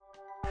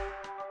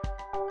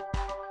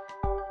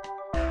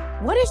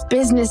What if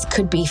business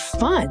could be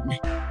fun?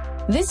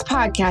 This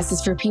podcast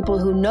is for people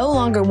who no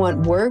longer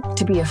want work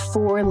to be a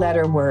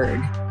four-letter word.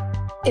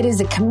 It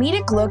is a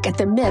comedic look at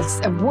the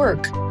myths of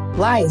work,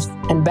 life,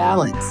 and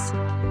balance,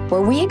 where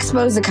we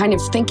expose the kind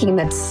of thinking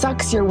that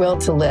sucks your will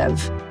to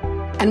live,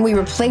 and we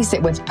replace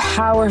it with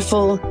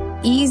powerful,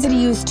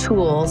 easy-to-use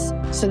tools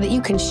so that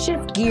you can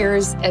shift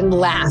gears and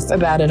laugh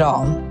about it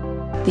all.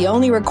 The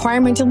only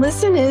requirement to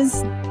listen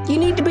is you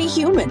need to be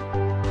human.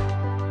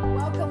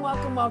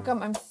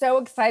 Welcome. I'm so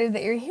excited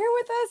that you're here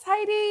with us,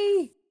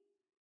 Heidi.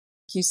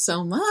 Thank you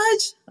so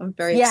much. I'm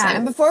very excited. Yeah,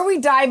 and before we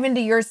dive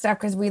into your stuff,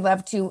 because we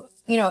love to,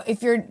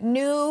 if you're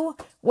new,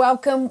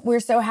 welcome. We're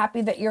so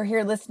happy that you're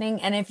here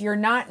listening. And if you're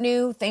not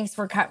new, thanks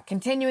for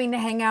continuing to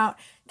hang out.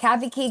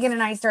 Kathy Keegan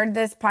and I started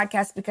this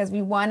podcast because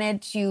we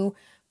wanted to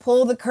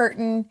pull the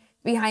curtain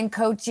behind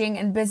coaching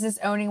and business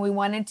owning. We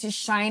wanted to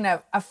shine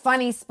a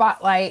funny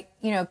spotlight.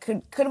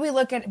 Could we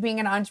look at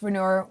being an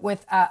entrepreneur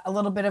with a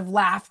little bit of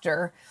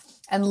laughter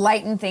and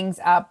lighten things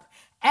up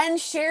and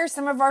share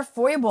some of our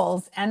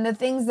foibles and the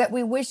things that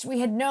we wish we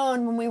had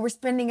known when we were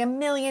spending $1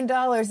 million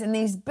in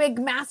these big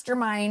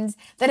masterminds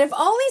that if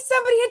only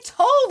somebody had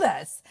told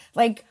us,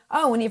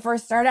 when you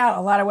first start out,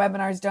 a lot of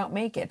webinars don't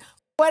make it,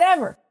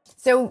 whatever.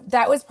 So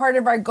that was part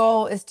of our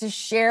goal, is to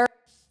share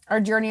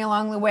our journey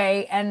along the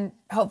way, and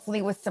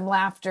hopefully with some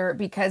laughter,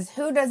 because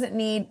who doesn't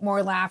need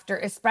more laughter,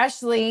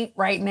 especially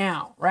right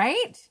now,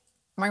 right?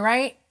 Am I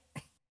right?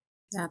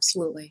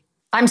 Absolutely.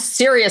 I'm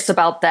serious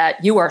about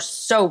that. You are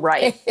so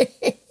right.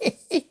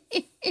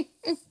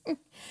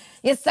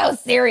 You're so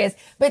serious.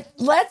 But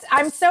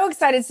I'm so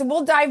excited. So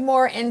we'll dive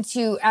more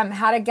into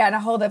how to get a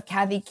hold of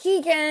Kathy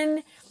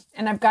Keegan.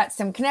 And I've got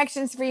some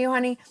connections for you,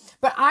 honey.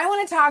 But I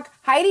want to talk.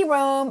 Heidi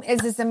Rome is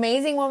this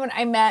amazing woman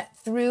I met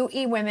through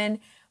eWomen.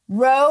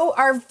 Ro,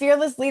 our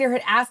fearless leader,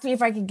 had asked me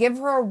if I could give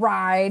her a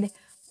ride.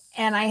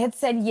 And I had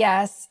said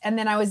yes. And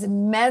then I was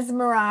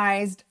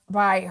mesmerized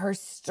by her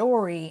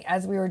story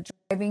as we were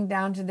driving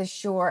down to the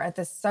shore at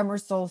the summer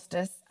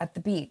solstice at the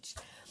beach.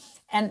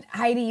 And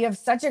Heidi, you have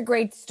such a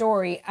great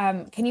story.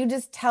 Can you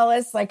just tell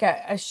us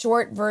a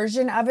short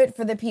version of it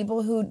for the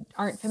people who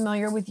aren't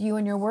familiar with you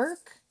and your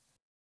work?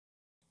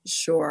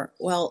 Sure.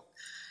 Well,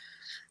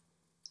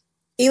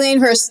 Elaine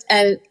Hurst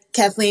and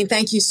Kathleen,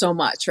 thank you so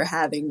much for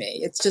having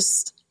me. It's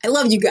just, I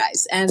love you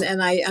guys,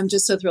 and I'm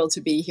just so thrilled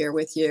to be here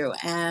with you.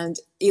 And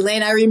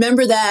Elaine, I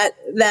remember that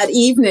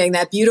evening,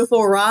 that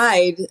beautiful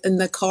ride in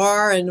the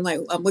car, and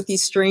I'm with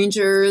these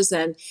strangers,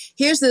 and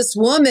here's this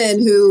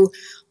woman who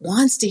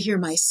wants to hear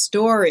my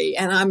story,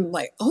 and I'm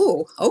like,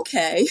 oh,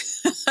 okay.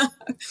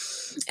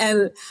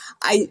 And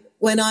I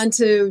went on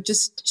to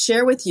just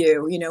share with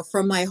you,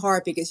 from my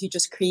heart, because you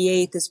just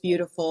create this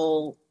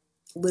beautiful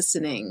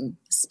listening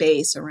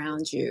space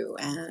around you,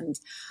 and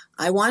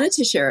I wanted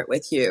to share it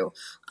with you.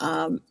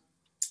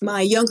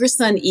 My younger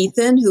son,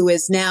 Ethan, who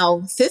is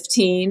now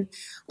 15,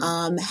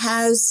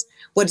 has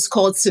what is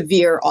called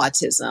severe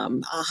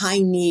autism, high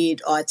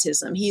need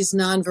autism. He's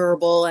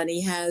nonverbal and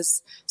he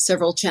has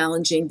several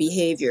challenging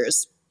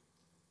behaviors.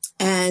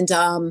 And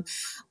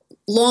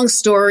long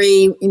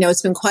story,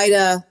 it's been quite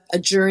a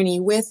journey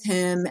with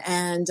him,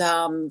 and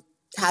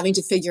having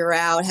to figure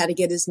out how to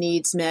get his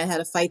needs met, how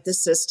to fight the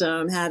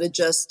system, how to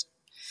just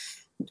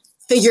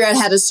figure out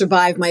how to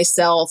survive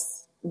myself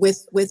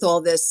with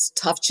all this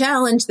tough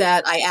challenge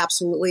that I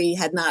absolutely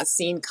had not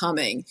seen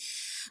coming.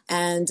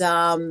 And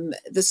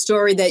the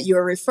story that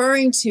you're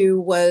referring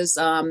to was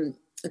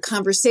a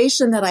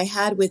conversation that I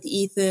had with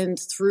Ethan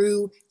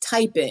through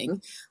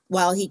typing.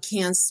 While he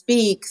can't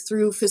speak,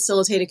 through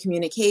facilitated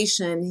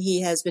communication,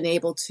 he has been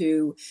able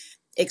to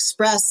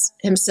express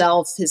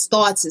himself, his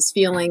thoughts, his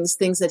feelings,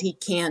 things that he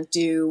can't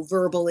do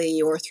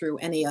verbally or through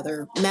any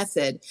other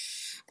method.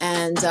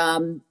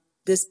 And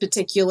this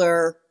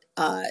particular,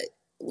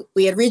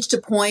 we had reached a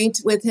point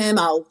with him.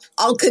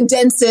 I'll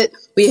condense it.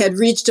 We had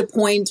reached a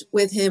point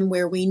with him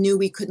where we knew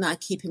we could not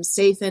keep him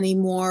safe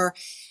anymore.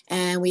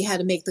 And we had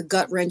to make the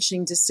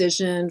gut-wrenching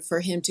decision for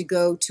him to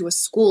go to a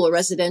school, a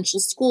residential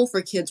school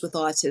for kids with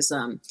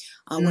autism,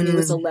 when he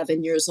was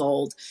 11 years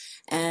old.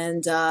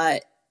 And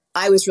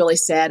I was really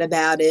sad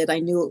about it. I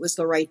knew it was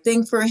the right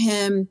thing for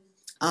him.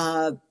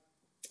 And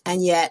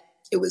yet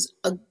it was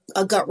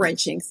a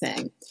gut-wrenching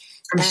thing.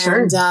 I'm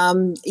sure.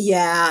 And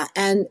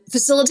and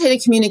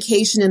facilitated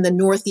communication in the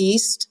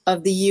Northeast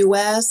of the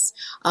U.S.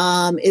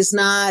 Is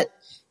not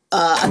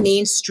a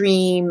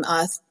mainstream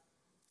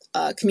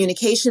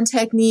communication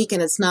technique,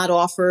 and it's not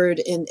offered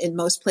in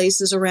most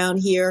places around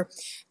here.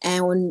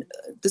 And when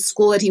the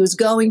school that he was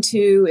going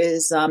to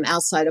is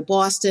outside of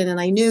Boston, and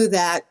I knew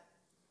that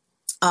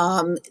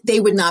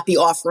they would not be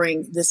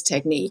offering this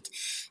technique,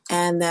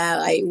 and that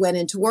I went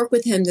in to work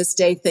with him this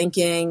day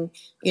thinking,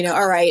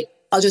 all right,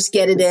 I'll just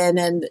get it in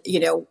and,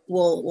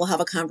 we'll have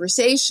a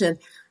conversation.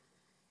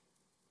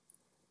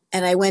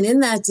 And I went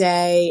in that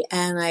day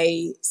and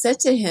I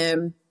said to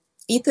him,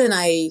 Ethan,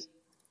 I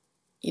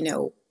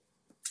know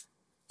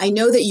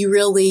that you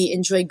really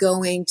enjoy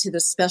going to the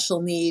special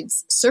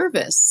needs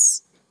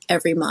service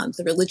every month,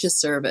 the religious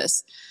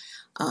service.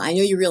 I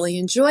know you really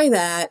enjoy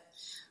that.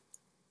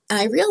 And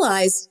I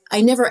realized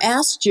I never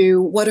asked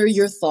you, what are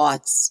your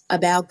thoughts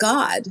about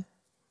God?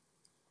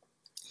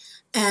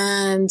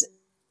 And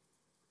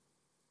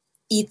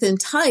Ethan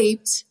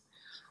typed,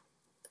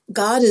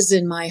 God is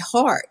in my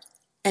heart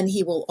and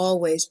he will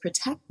always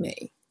protect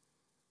me.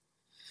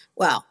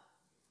 Well,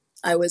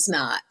 I was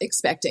not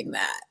expecting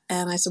that.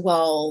 And I said,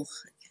 well,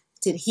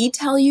 did he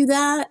tell you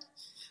that?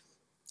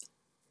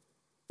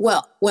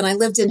 Well, when I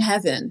lived in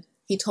heaven,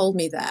 he told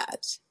me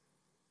that.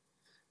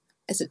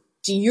 I said,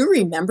 do you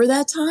remember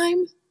that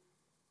time?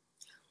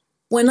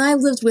 When I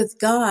lived with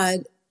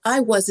God, I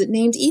wasn't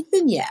named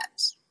Ethan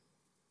yet.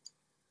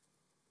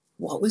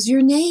 What was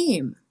your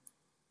name?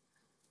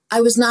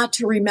 I was not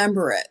to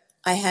remember it.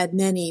 I had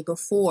many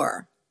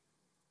before.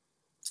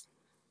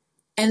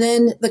 And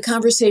then the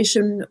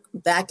conversation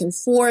back and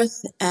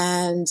forth,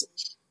 and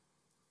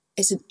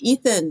I said,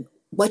 Ethan,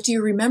 what do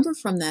you remember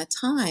from that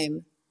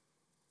time?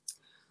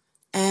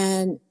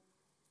 And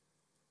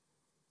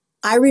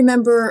I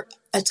remember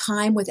a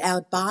time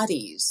without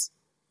bodies.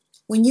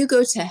 When you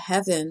go to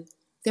heaven,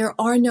 there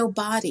are no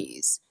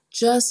bodies,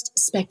 just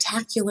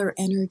spectacular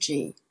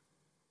energy.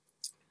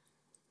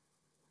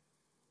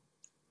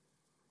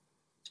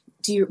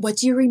 What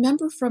do you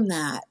remember from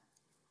that?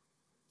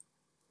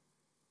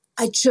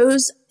 I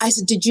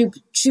said, did you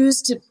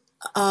choose to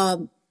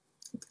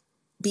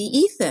be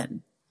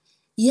Ethan?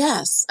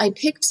 Yes, I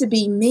picked to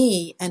be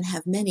me and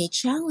have many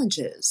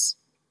challenges.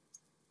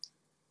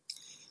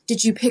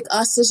 Did you pick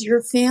us as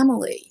your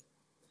family?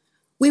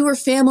 We were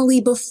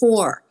family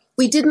before.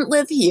 We didn't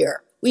live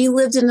here. We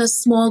lived in a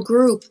small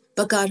group,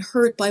 but got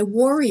hurt by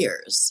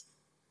warriors.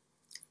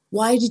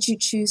 Why did you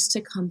choose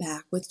to come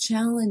back with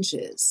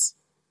challenges?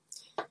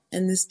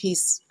 And this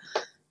piece,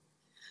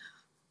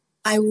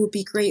 I will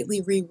be greatly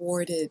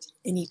rewarded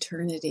in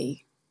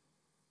eternity.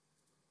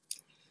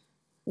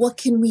 What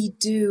can we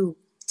do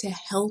to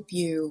help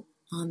you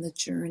on the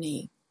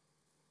journey?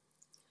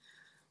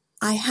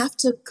 I have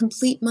to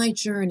complete my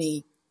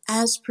journey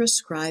as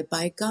prescribed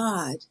by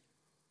God.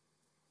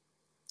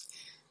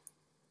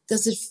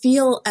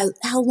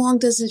 How long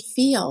does it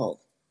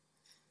feel?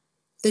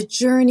 The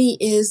journey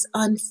is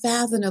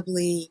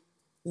unfathomably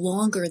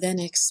longer than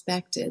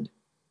expected.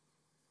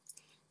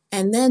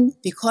 And then,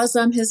 because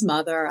I'm his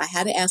mother, I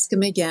had to ask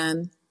him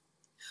again,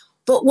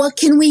 but what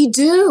can we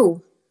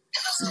do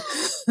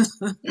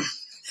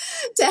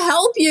to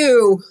help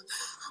you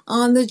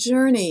on the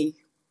journey?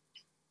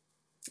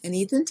 And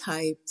Ethan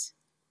typed,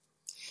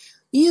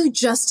 you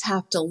just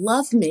have to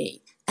love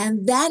me,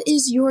 and that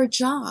is your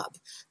job.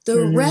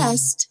 The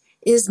rest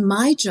is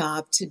my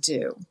job to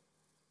do.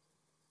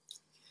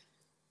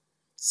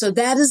 So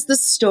that is the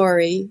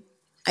story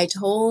I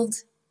told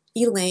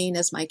Elaine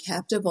as my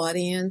captive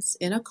audience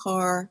in a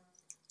car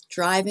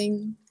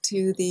driving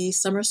to the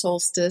summer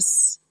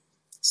solstice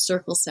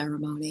circle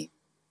ceremony.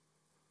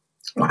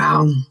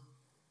 Wow.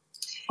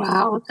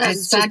 Wow.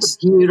 That's such a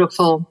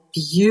beautiful,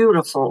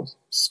 beautiful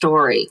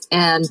story.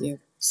 And you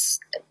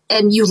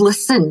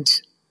listened.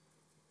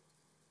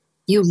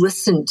 You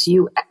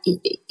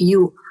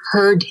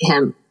heard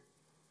him,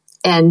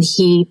 and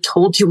he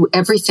told you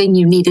everything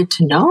you needed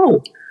to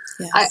know.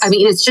 Yes. I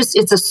mean, it's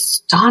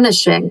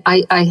astonishing.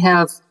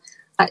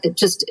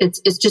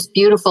 It's just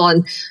beautiful.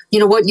 And you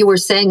know what you were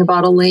saying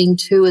about Elaine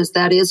too,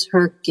 that is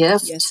her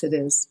gift. Yes, it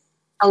is.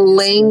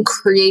 Elaine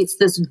creates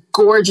this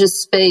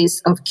gorgeous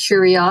space of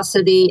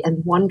curiosity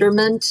and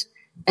wonderment,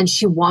 and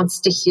she wants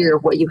to hear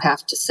what you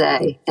have to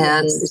say.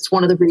 And it's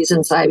one of the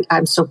reasons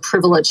I'm so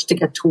privileged to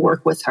get to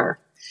work with her.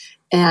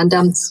 And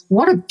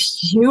what a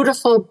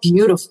beautiful,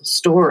 beautiful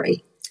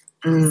story.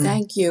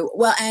 Thank you.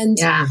 Well, and,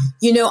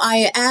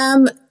 I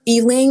am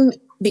Elaine,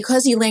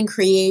 because Elaine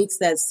creates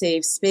that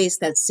safe space,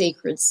 that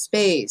sacred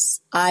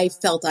space, I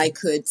felt I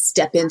could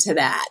step into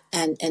that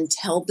and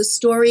tell the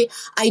story.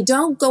 I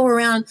don't go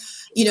around,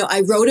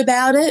 I wrote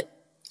about it.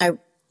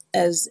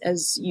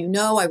 As you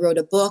know, I wrote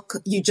a book.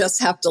 You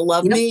Just Have to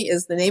Love Me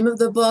is the name of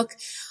the book.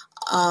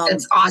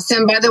 It's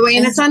awesome, by the way,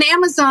 and it's on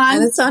Amazon.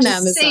 And it's on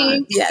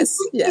Amazon. Yes.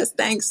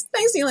 Thanks,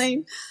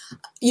 Elaine.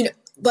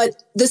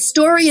 But the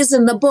story is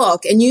in the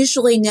book, and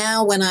usually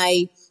now when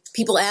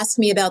people ask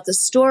me about the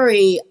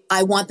story,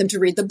 I want them to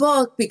read the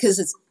book because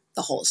it's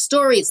the whole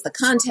story, it's the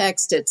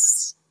context,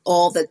 it's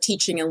all the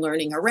teaching and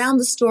learning around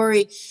the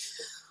story.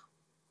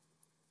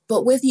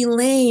 But with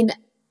Elaine,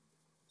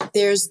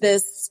 there's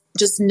this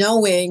just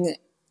knowing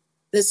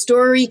the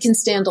story can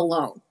stand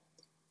alone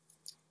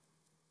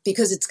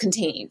because it's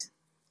contained.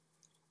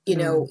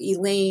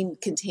 Elaine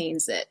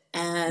contains it.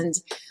 And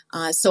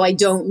so I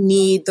don't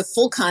need the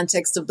full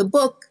context of the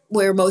book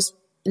where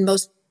in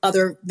most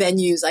other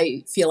venues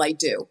I feel I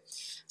do.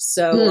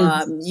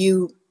 So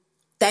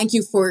thank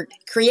you for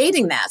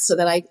creating that so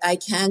that I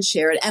can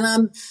share it. And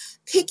I'm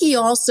picky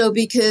also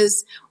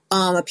because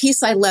a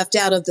piece I left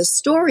out of the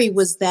story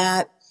was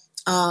that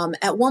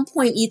at one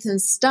point Ethan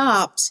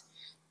stopped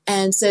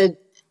and said,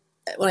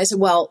 when I said,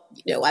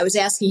 I was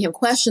asking him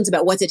questions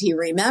about what did he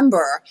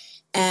remember,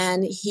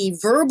 and he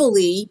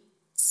verbally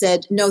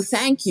said, no,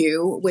 thank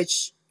you,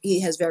 which he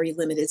has very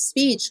limited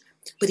speech,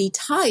 but he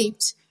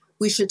typed,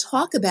 We should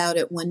talk about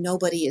it when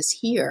nobody is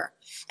here.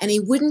 And he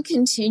wouldn't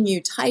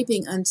continue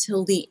typing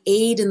until the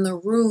aide in the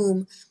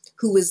room,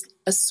 who was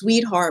a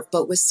sweetheart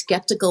but was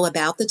skeptical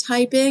about the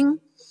typing,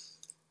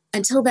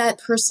 until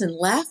that person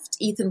left,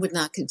 Ethan would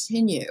not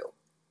continue.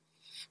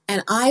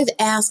 And I've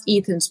asked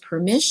Ethan's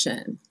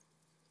permission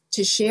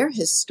to share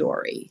his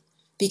story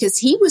because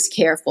he was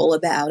careful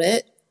about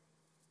it.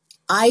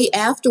 I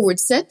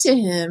afterwards said to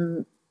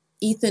him,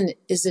 Ethan,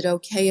 is it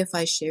okay if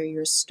I share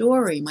your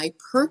story? My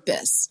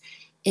purpose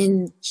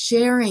in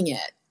sharing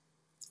it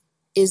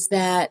is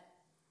that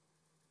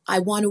I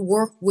want to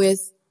work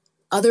with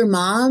other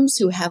moms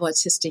who have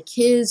autistic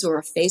kids or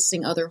are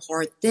facing other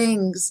hard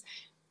things.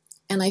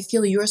 And I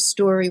feel your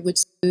story would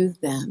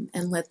soothe them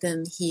and let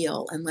them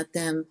heal and let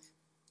them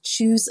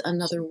choose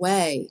another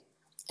way.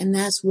 And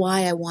that's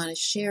why I want to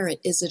share it.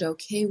 Is it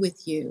okay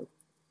with you?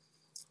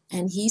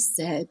 And he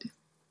said,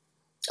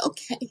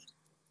 okay.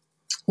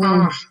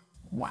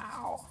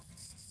 Wow.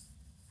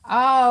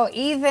 Oh,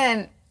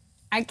 Ethan,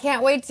 I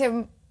can't wait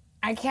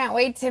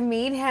to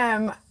meet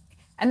him.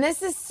 And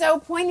this is so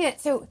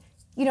poignant. So,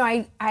 you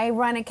know, I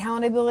run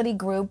accountability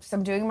groups.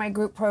 I'm doing my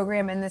group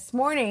program. And this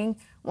morning,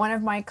 one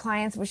of my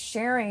clients was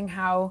sharing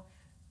how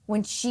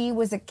when she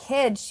was a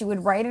kid, she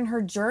would write in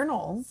her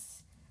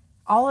journals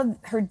all of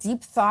her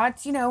deep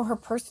thoughts, you know, her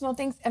personal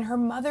things. And her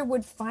mother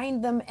would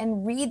find them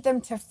and read them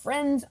to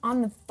friends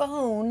on the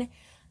phone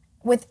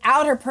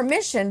without her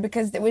permission,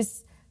 because it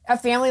was a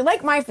family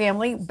like my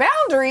family.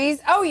 Boundaries?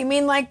 Oh, you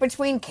mean like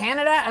between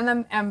Canada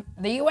and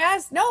the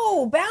US?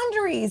 No,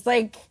 boundaries.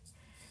 Like,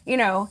 you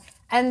know.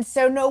 And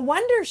so no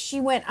wonder she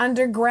went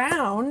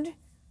underground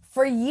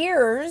for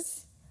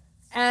years.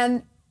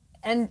 And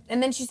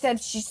then she said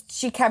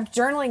she kept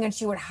journaling and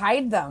she would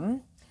hide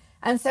them.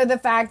 And so the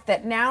fact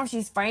that now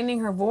she's finding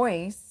her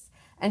voice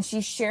and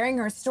she's sharing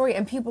her story,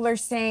 and people are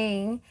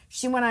saying,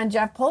 she went on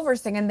Jeff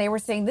Pulver's thing and they were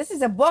saying, this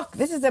is a book,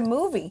 this is a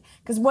movie,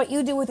 because what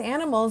you do with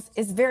animals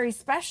is very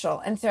special.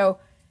 And so,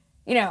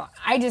 you know,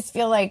 I just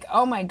feel like,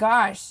 oh my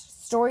gosh,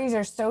 stories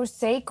are so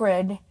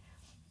sacred.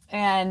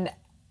 And,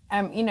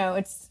 you know,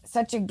 it's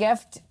such a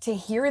gift to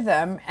hear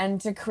them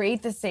and to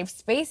create the safe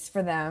space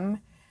for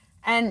them.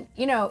 And,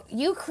 you know,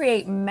 you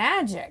create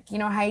magic, you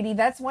know, Heidi.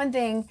 That's one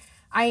thing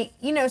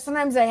you know,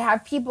 sometimes I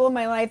have people in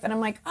my life and I'm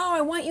like, oh, I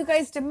want you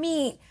guys to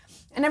meet.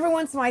 And every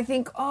once in a while I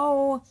think,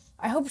 oh,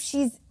 I hope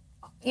she's,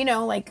 you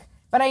know, like,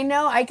 but I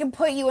know I can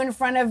put you in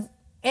front of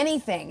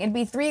anything. It'd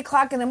be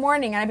 3:00 in the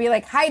morning and I'd be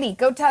like, Heidi,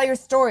 go tell your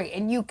story.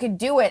 And you could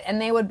do it and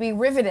they would be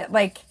riveted.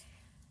 Like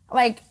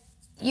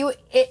you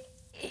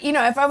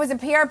know, if I was a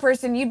PR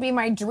person, you'd be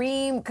my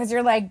dream, because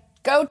you're like,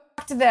 go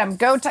talk to them,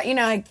 you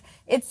know, like,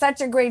 it's such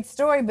a great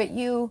story, but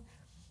you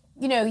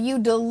know, you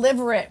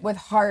deliver it with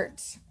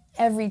heart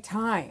every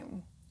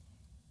time.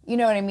 You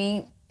know what I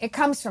mean? It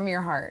comes from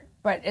your heart,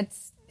 but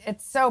it's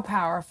so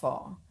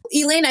powerful.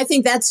 Elaine, I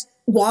think that's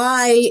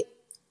why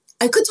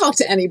I could talk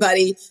to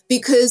anybody,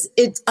 because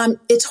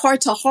it's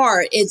heart to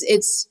heart.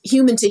 It's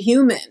human to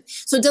human.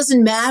 So it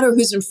doesn't matter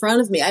who's in front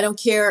of me. I don't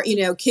care, you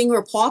know, king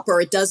or pauper.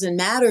 It doesn't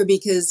matter,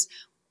 because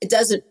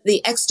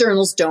the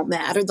externals don't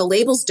matter. The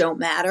labels don't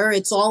matter.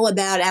 It's all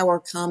about our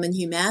common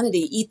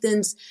humanity.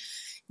 Ethan's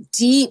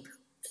deep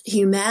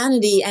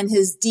humanity and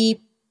he's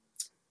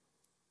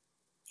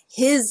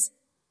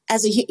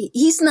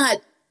not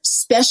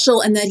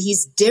special, and that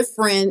he's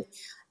different,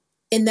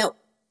 in that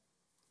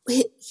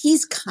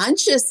he's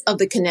conscious of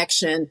the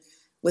connection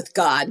with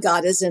God.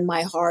 God is in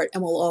my heart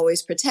and will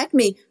always protect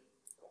me.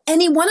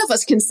 Any one of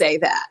us can say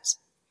that.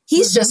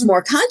 He's just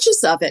more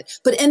conscious of it,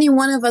 but any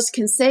one of us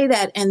can say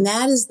that. And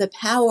that is the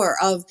power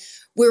of,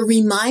 we're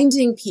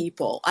reminding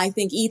people. I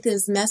think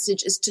Ethan's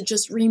message is to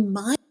just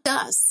remind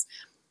us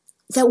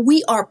that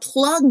we are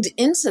plugged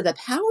into the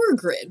power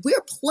grid.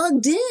 We're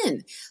plugged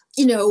in.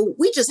 You know,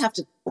 we just have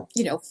to,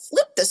 you know,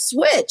 flip the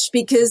switch,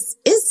 because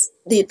it's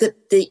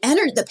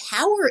the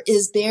power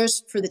is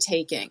theirs for the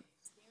taking.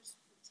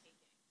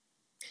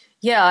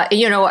 Yeah,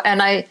 you know,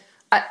 and I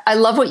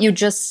love what you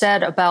just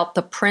said about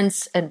the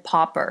prince and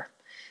pauper.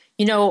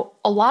 You know,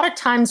 a lot of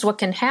times what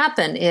can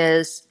happen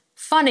is,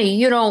 funny,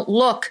 you don't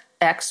look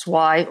X,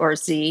 Y, or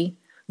Z.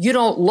 You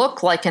don't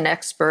look like an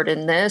expert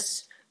in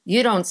this.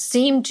 You don't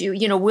seem to,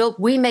 you know,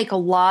 we make a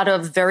lot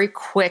of very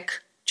quick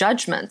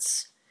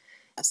judgments.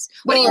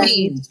 What do you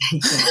mean?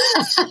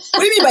 What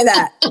do you mean by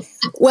that?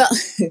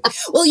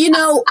 Well, you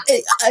know,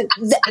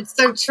 it's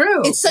so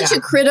true. It's such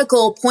a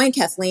critical point,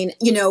 Kathleen.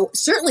 You know,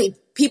 certainly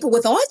people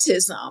with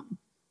autism,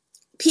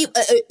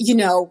 you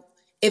know,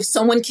 if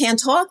someone can't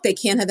talk, they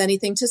can't have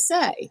anything to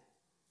say,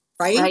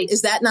 right?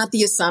 Is that not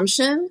the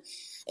assumption?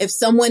 If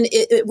someone,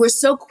 we're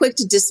so quick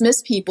to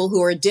dismiss people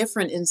who are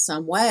different in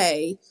some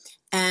way,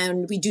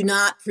 and we do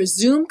not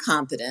presume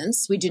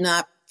competence. We do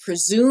not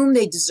presume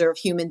they deserve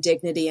human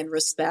dignity and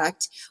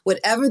respect,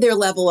 whatever their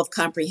level of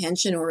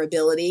comprehension or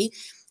ability.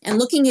 And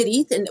looking at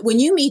Ethan, when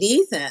you meet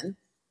Ethan,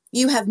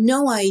 you have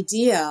no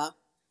idea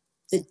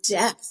the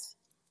depth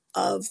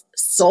of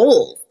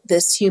soul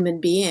this human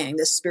being,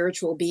 this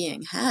spiritual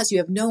being has. You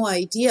have no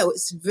idea.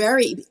 It's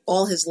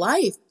all his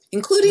life,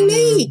 including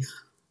me.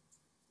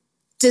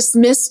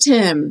 dismissed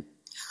him.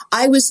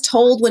 I was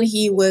told when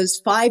he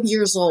was 5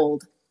 years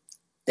old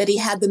that he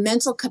had the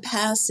mental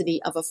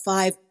capacity of a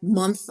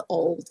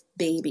 5-month-old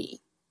baby.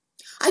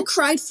 I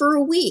cried for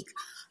a week.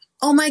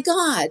 Oh my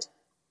God.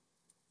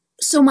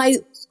 So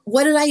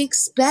what did I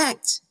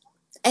expect?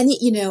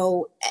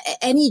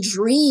 Any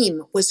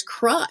dream was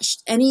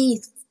crushed.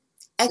 Any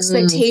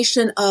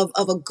expectation of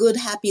a good,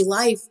 happy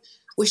life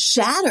was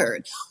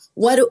shattered.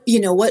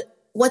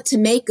 What to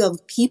make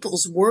of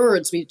people's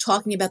words? We're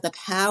talking about the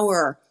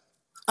power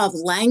of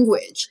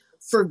language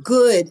for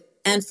good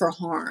and for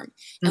harm.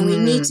 And we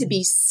need to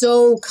be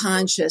so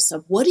conscious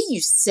of what are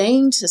you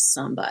saying to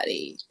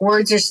somebody?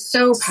 Words are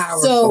so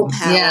powerful. So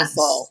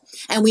powerful.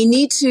 Yes. And we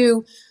need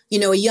to,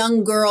 a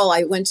young girl,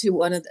 I went to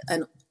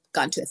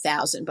gone to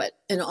 1,000, but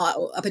in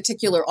a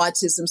particular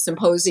autism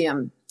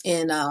symposium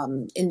in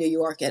New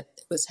York. It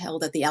was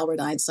held at the Albert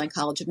Einstein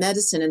College of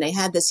Medicine. And they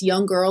had this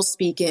young girl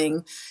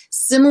speaking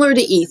similar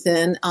to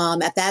Ethan.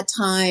 At that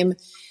time,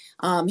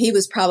 he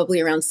was probably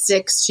around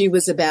 6. She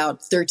was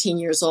about 13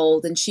 years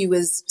old. And she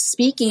was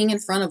speaking in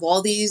front of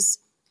all these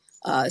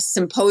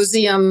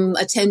symposium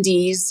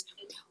attendees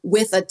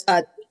with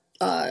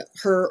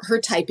her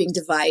typing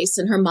device.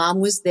 And her mom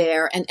was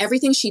there. And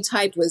everything she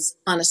typed was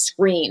on a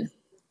screen.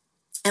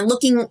 And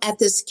looking at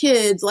this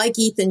kid, like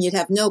Ethan, you'd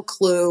have no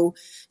clue,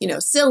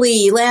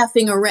 silly,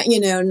 laughing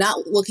around,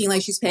 not looking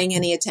like she's paying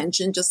any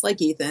attention, just like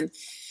Ethan.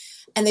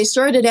 And they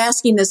started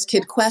asking this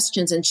kid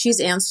questions, and she's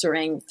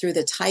answering through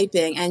the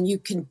typing. And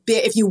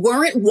if you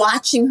weren't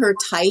watching her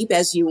type,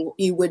 as you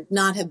would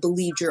not have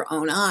believed your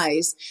own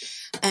eyes.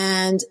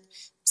 And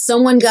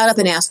someone got up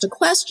and asked a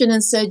question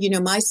and said,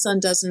 my son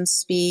doesn't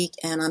speak,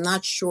 and I'm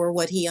not sure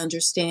what he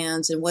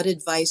understands, and what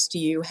advice do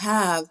you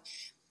have?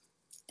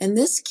 And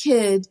this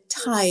kid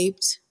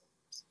typed,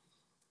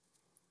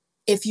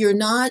 if you're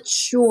not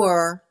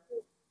sure,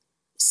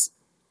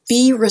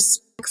 be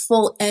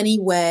respectful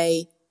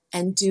anyway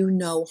and do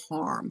no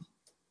harm.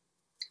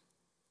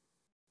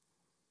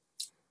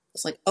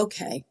 It's like,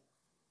 okay.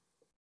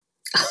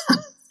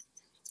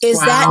 Is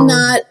that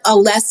not a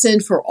lesson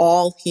for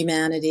all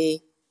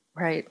humanity?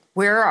 Right.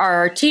 Where are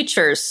our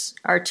teachers?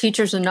 Our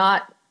teachers are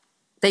not,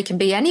 they can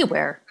be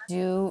anywhere.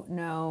 Do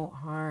no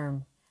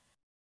harm.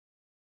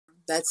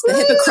 That's the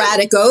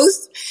Hippocratic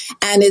Oath.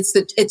 And it's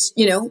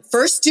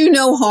first do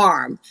no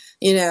harm,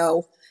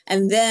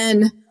 and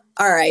then,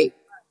 all right,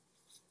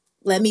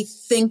 let me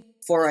think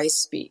before I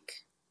speak.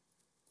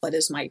 What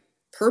is my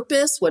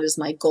purpose? What is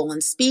my goal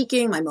in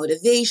speaking? My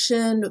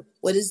motivation?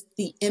 What is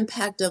the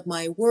impact of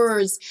my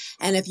words?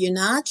 And if you're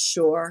not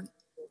sure,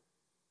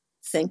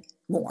 think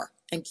more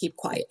and keep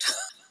quiet.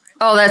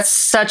 Oh, that's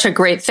such a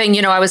great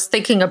thing. I was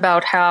thinking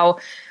about how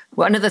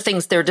one of the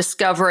things they're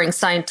discovering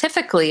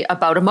scientifically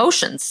about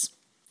emotions,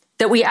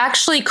 that we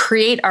actually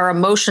create our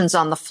emotions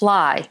on the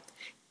fly.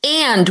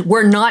 And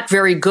we're not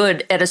very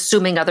good at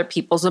assuming other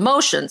people's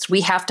emotions.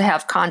 We have to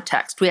have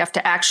context. We have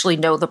to actually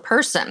know the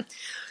person.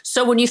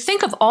 So when you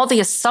think of all the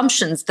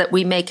assumptions that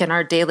we make in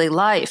our daily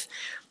life,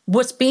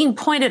 what's being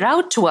pointed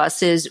out to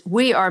us is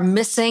we are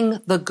missing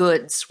the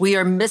goods.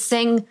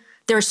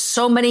 There's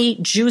so many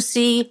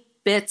juicy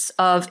bits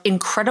of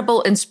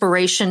incredible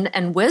inspiration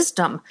and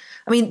wisdom.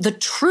 I mean, the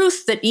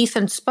truth that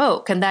Ethan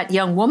spoke and that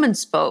young woman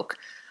spoke,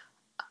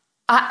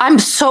 I'm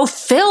so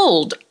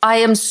filled. I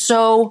am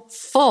so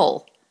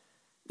full,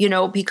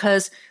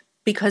 because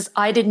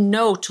I didn't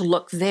know to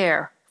look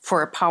there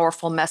for a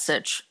powerful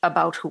message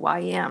about who I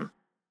am.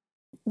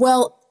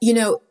 Well,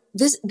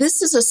 this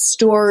is a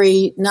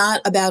story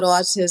not about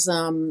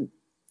autism,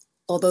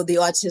 although the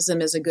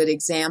autism is a good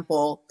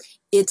example.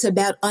 It's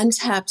about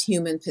untapped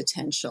human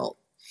potential.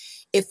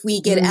 If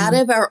we get out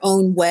of our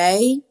own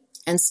way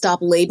and stop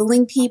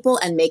labeling people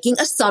and making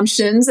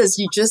assumptions, as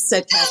you just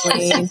said,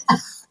 Kathleen,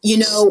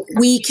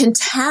 we can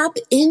tap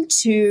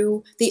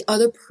into the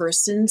other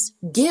person's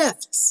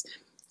gifts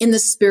in the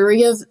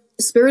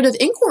spirit of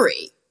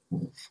inquiry.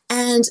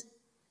 And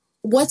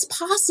what's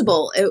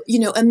possible?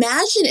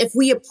 Imagine if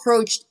we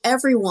approached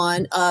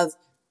everyone of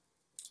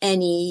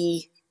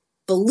any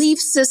belief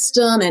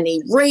system,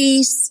 any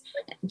race,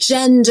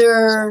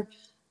 gender,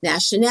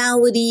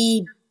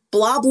 nationality,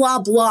 blah, blah,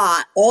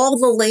 blah, all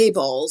the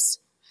labels,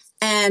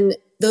 and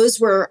those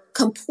were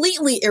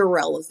completely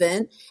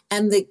irrelevant.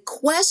 And the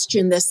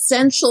question, the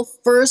essential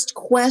first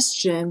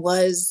question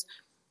was,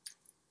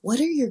 what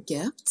are your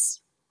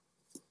gifts?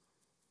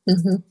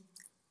 Mm-hmm.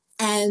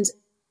 And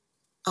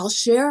I'll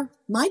share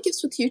my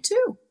gifts with you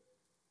too.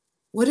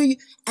 What are you?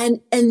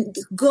 And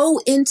go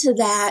into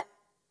that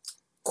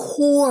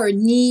core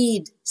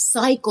need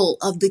cycle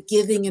of the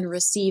giving and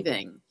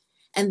receiving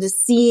and the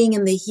seeing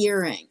and the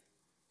hearing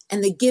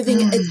and the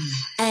giving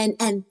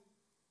and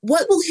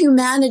what will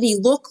humanity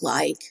look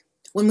like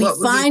when we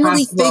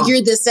finally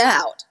figure this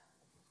out?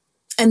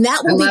 And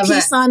that will be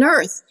peace on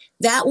earth.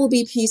 That will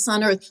be peace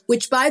on earth,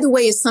 which, by the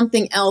way, is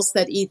something else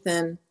that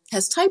Ethan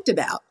has typed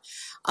about.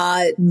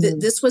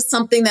 This was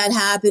something that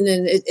happened,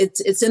 and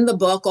it's in the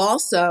book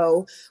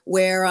also,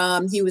 where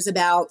he was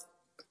about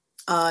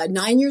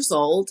 9 years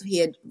old. He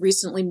had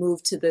recently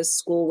moved to this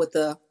school with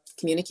the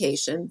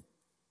communication.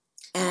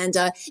 And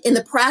in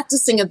the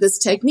practicing of this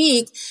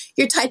technique,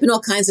 you're typing all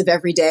kinds of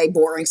everyday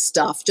boring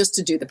stuff just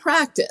to do the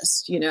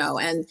practice,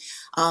 And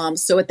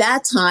so at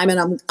that time,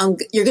 and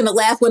you're going to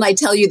laugh when I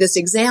tell you this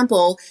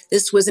example.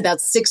 This was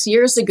about 6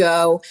 years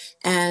ago,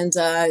 and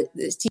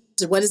the teacher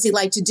said, "What does he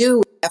like to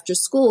do after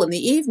school in the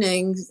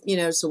evening?"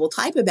 So we'll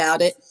type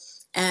about it.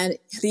 And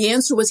the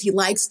answer was he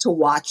likes to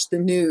watch the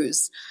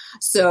news.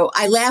 So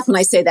I laugh when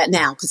I say that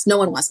now because no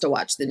one wants to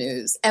watch the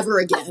news ever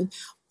again.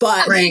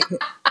 But Right.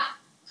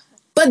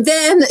 But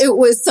then it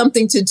was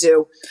something to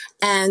do.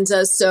 And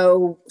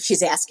so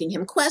she's asking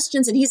him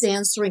questions and he's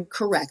answering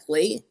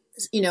correctly,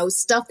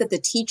 stuff that the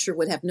teacher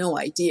would have no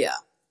idea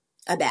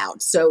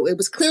about. So it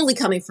was clearly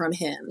coming from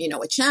him.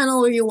 What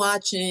channel are you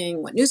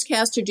watching? What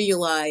newscaster do you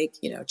like?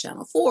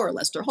 Channel 4,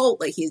 Lester Holt,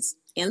 like he's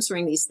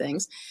answering these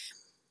things.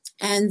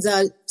 And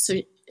so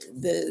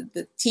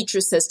the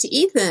teacher says to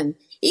Ethan,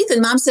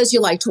 Mom says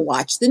you like to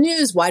watch the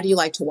news. Why do you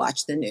like to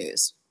watch the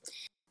news?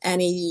 And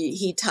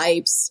he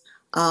types,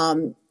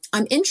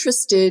 I'm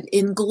interested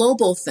in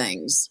global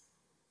things.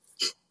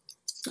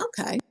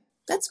 Okay,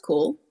 that's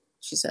cool.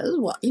 She says,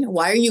 well,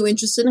 why are you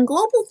interested in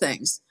global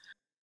things?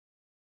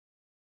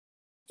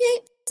 Yeah,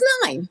 it's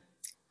 9.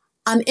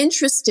 I'm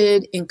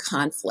interested in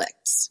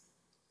conflicts.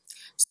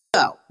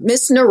 So,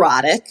 Miss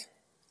Neurotic,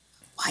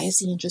 why is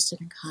he interested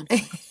in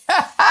conflict?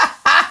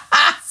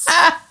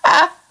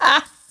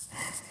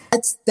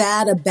 What's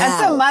that about?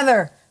 That's a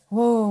mother.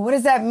 Whoa, what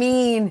does that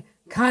mean?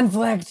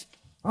 Conflict.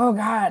 Oh,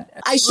 God.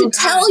 I should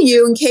tell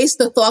you, in case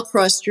the thought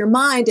crossed your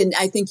mind, and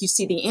I think you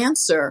see the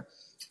answer,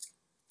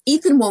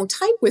 Ethan won't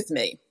type with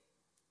me.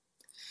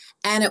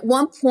 And at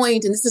one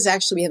point, and this is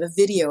actually, we have a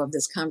video of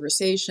this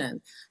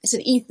conversation, I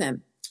said,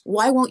 Ethan,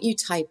 why won't you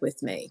type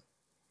with me?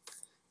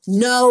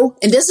 No,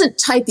 and doesn't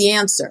type the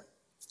answer.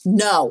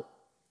 No,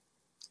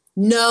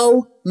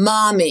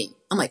 Mommy.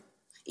 I'm like,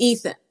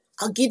 Ethan,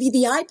 I'll give you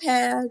the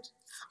iPad.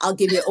 I'll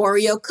give you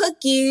Oreo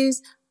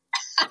cookies,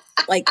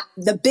 like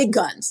the big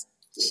guns.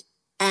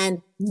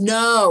 And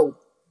no.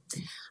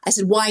 I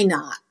said, why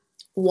not?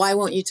 Why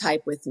won't you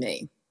type with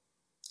me?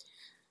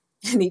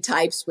 And he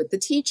types with the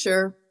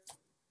teacher.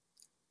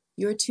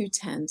 You're too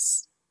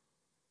tense.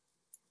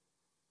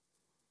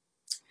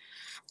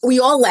 We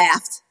all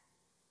laughed.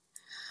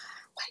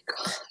 Oh my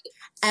God.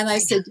 And I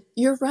said,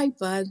 you're right,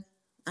 bud.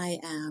 I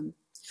am.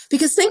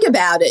 Because think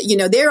about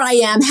it. There I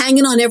am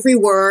hanging on every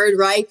word,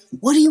 right?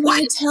 What do you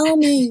want to tell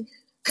me?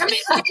 Come in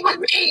with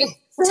me.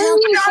 Tell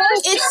me.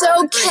 It's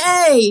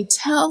okay.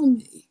 Tell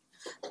me.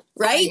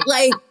 Right?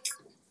 Like,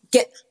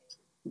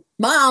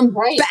 Mom,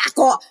 back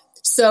off.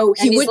 So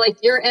he's like,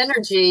 your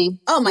energy.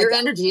 Oh my God. Your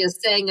energy is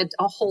saying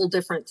a whole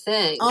different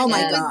thing. Oh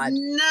my God.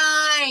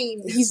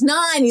 9. He's 9.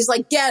 He's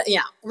like,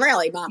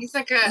 really, Mom. He's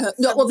like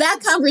well,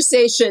 that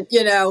conversation,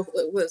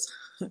 was,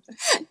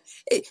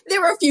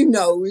 there were a few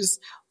no's,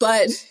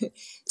 but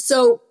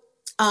so,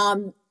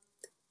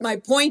 my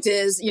point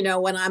is,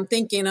 when I'm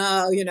thinking,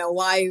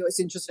 why I was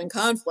interested in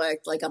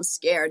conflict, like I'm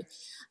scared.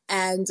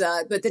 And,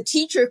 but the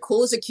teacher,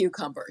 cool as a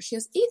cucumber. She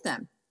goes,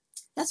 Ethan,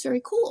 that's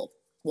very cool.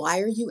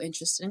 Why are you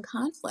interested in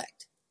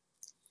conflict?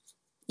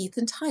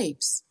 Ethan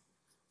types,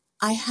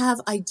 I have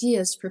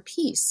ideas for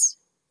peace.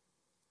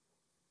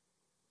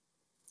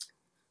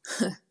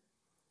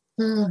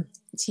 The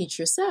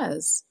teacher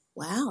says,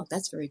 wow,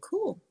 that's very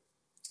cool.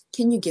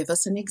 Can you give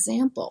us an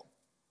example?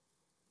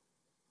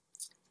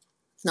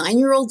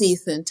 9-year-old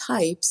Ethan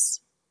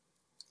types,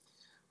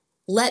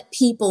 let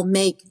people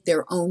make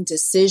their own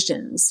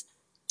decisions.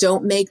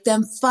 Don't make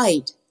them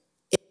fight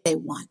if they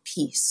want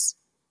peace.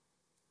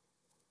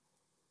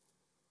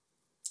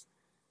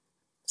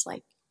 It's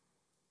like,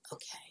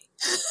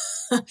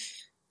 okay.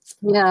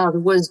 Yeah, the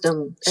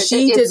wisdom.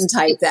 She didn't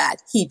type that.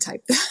 He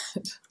typed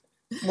that.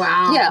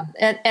 Wow. Yeah.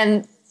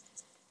 And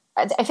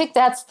I think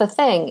that's the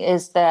thing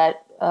is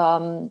that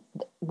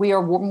we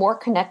are more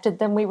connected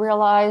than we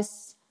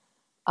realize.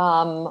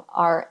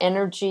 Our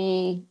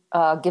energy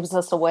gives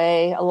us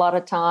away a lot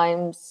of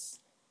times.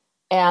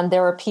 And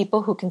there are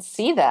people who can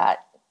see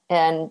that.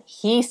 And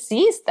he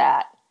sees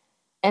that.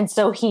 And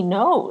so he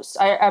knows.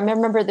 I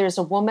remember there's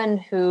a woman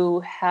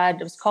who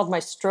it was called My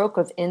Stroke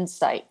of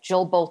Insight,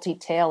 Jill Bolte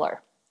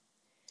Taylor.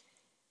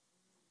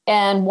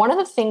 And one of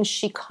the things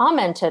she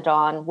commented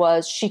on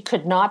was she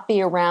could not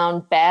be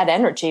around bad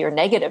energy or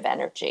negative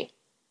energy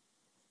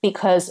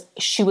because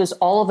she was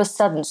all of a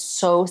sudden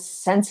so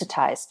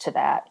sensitized to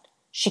that.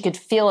 She could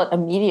feel it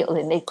immediately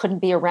and they couldn't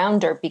be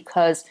around her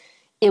because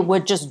it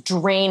would just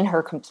drain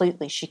her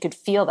completely. She could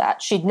feel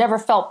that. She'd never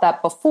felt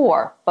that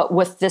before, but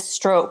with this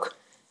stroke,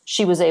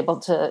 she was able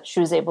to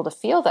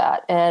feel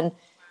that. And,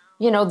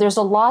 there's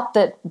a lot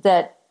that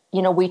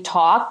we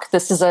talk.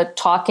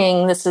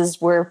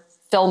 We're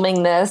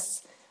filming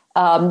this.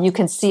 You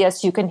can see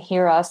us, you can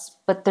hear us,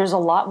 but there's a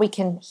lot we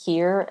can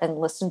hear and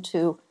listen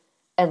to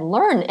and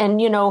learn. And,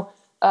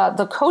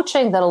 the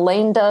coaching that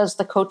Elaine does,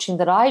 the coaching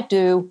that I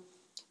do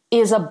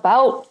is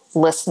about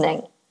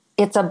listening.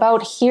 It's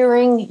about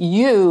hearing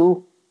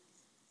you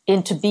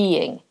into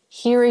being,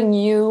 hearing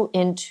you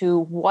into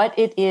what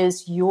it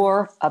is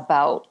you're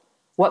about,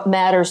 what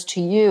matters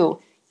to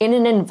you in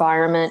an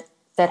environment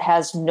that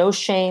has no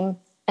shame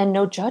and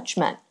no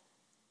judgment.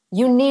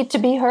 You need to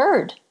be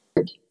heard.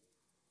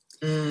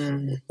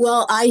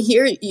 Well, I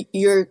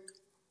hear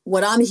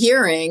what I'm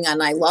hearing,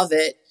 and I love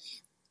it,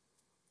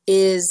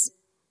 is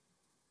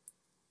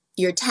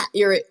you're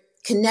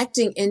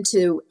connecting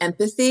into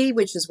empathy,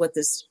 which is what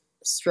this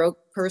stroke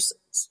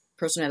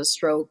person had a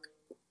stroke.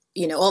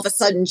 All of a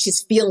sudden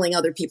she's feeling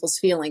other people's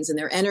feelings and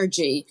their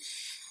energy.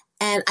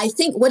 And I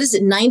think,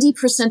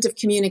 90% of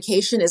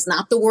communication is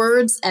not the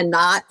words and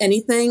not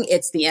anything.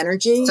 It's the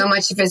energy. So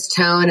much of his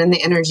tone and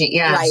the energy.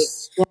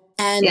 Yes. Right.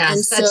 And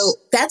so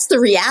that's the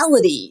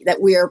reality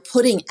that we are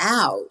putting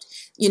out,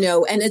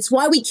 and it's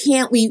why we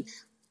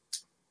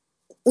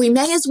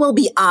may as well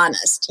be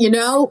honest,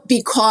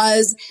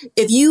 because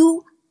if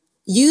you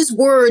use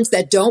words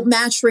that don't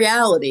match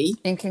reality.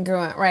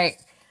 Incongruent. Right.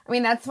 I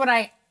mean, that's what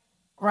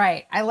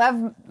right. I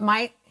love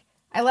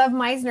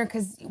Meisner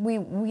because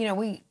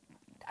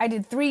I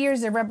did 3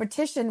 years of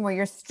repetition where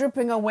you're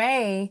stripping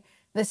away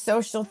the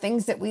social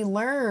things that we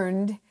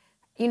learned,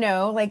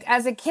 like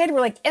as a kid, we're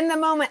like in the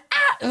moment,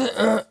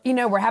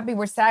 we're happy,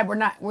 we're sad,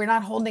 we're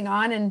not holding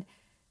on, and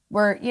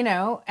we're,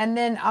 and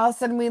then all of a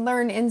sudden we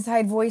learn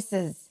inside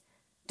voices.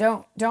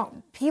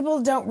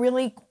 People don't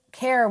really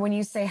care when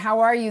you say, how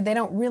are you? They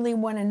don't really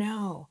want to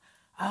know.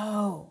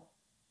 Oh,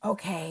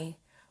 okay.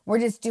 We're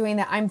just doing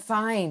the I'm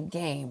fine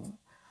game.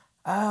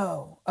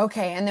 Oh,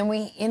 okay. And then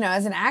we,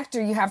 as an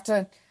actor, you have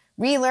to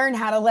relearn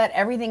how to let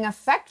everything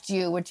affect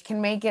you, which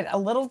can make it a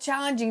little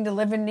challenging to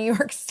live in New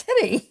York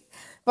City.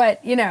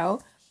 But,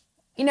 well,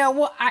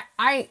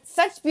 I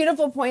such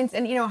beautiful points.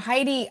 And,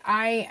 Heidi,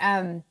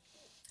 I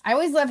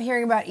always love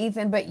hearing about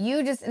Ethan, but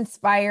you just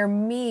inspire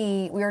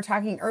me. We were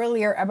talking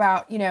earlier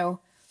about,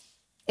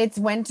 it's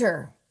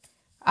winter.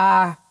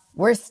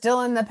 We're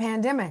still in the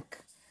pandemic.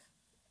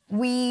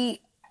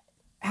 We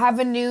have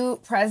a new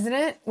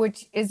president,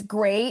 which is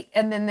great.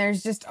 And then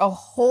there's just a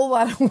whole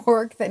lot of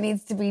work that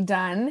needs to be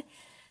done.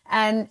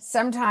 And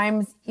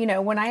sometimes,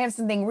 when I have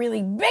something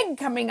really big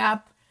coming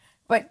up,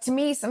 but to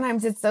me,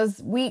 sometimes it's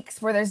those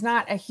weeks where there's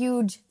not a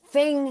huge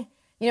thing,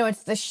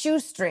 it's the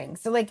shoestring.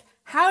 So like,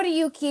 how do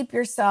you keep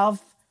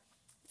yourself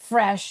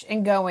fresh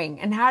and going?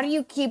 And how do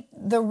you keep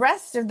the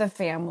rest of the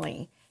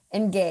family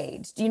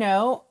engaged? You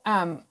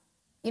have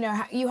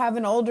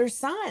an older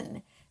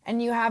son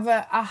and you have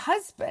a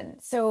husband.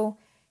 So,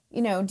 do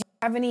you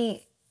have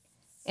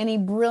any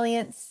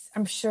brilliance?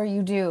 I'm sure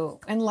you do.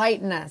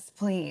 Enlighten us,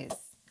 please.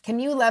 Can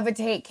you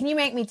levitate? Can you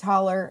make me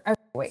taller? Oh,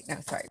 wait,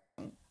 no, sorry.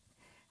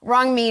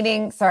 Wrong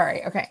meeting.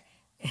 Sorry. Okay.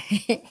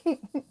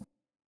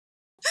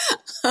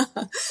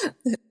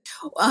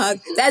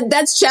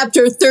 That's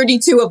chapter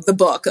 32 of the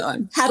book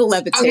on how to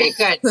levitate.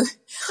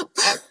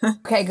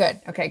 Okay, good.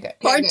 Okay, good.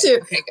 Part 2.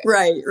 Okay, good.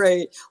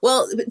 Right.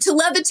 Well, to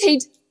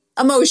levitate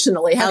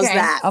emotionally, how's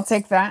that? I'll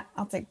take that.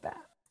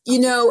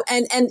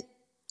 And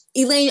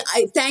Elaine,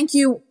 I thank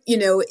you.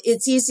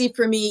 It's easy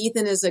for me.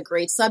 Ethan is a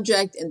great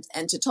subject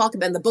and to talk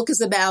about, and the book is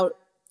about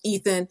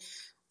Ethan.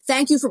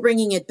 Thank you for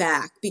bringing it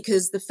back,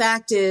 because the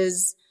fact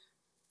is,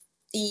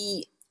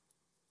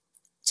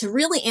 to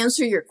really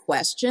answer your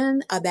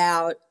question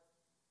about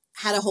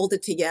how to hold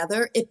it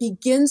together, it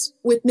begins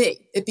with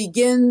me. It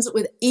begins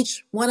with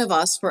each one of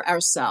us for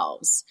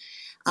ourselves.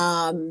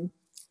 You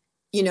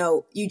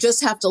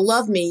just have to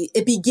love me.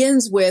 It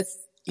begins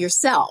with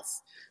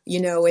yourself.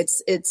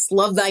 It's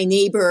love thy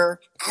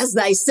neighbor as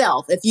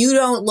thyself. If you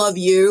don't love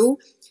you,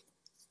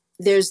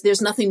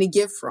 there's nothing to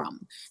give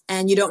from,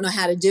 and you don't know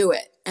how to do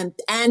it.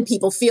 And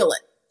people feel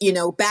it,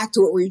 back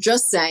to what we were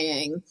just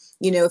saying,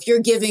 if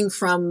you're giving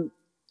from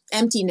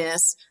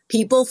emptiness,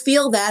 people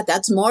feel that.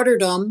 That's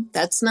martyrdom.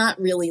 That's not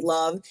really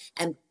love.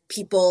 And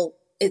people,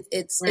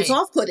 it's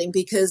off-putting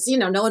because,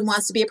 no one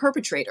wants to be a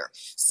perpetrator.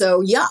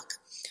 So yuck.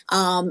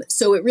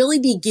 So it really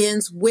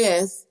begins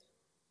with,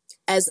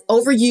 as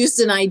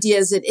overused an idea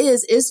as it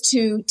is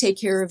to take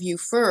care of you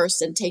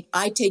first, and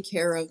I take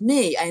care of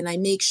me. And I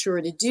make sure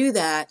to do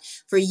that.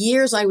 For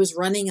years, I was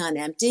running on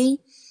empty,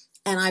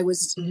 and I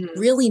was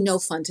really no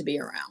fun to be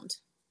around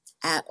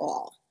at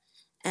all.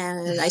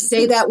 And I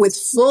say that with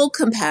full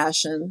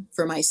compassion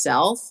for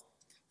myself.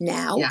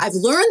 Now, yes.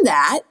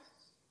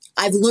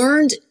 I've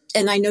learned,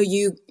 and I know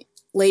you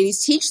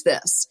ladies teach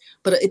this,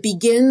 but it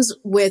begins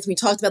with, we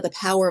talked about the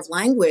power of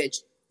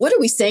language. What are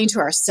we saying to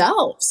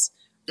ourselves?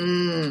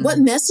 What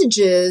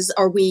messages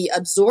are we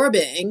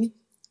absorbing?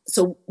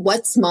 So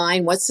what's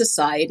mine? What's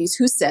society's?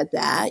 Who said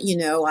that?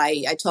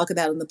 I talk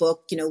about in the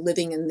book,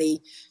 living in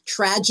the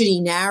tragedy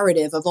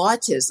narrative of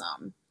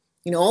autism.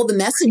 All the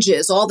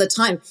messages all the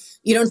time.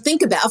 You don't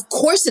think about, of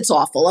course it's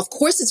awful. Of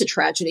course it's a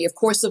tragedy. Of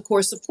course.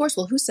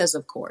 Well, who says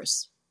of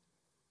course?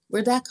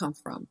 Where'd that come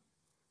from?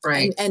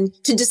 Right. And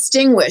to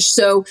distinguish.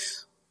 So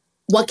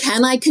what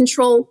can I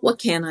control? What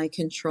can I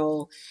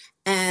control?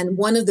 And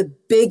one of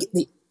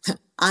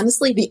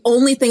honestly, the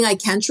only thing I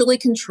can truly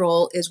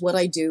control is what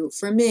I do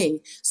for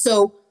me.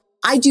 So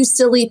I do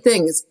silly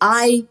things.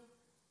 I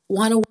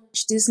want to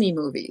watch Disney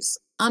movies.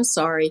 I'm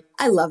sorry.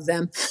 I love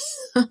them.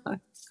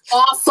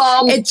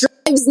 Awesome. It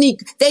drives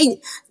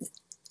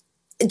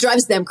it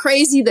drives them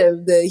crazy.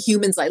 The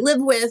humans I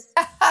live with,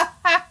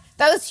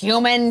 those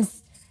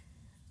humans.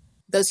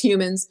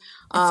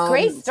 It's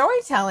great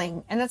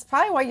storytelling, and that's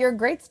probably why you're a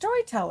great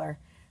storyteller.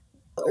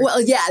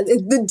 Well, yeah,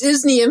 the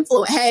Disney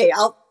influence. Hey,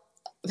 I'm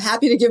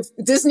happy to give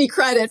Disney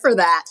credit for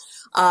that.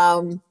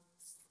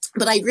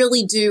 But I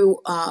really do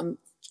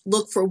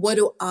look for, what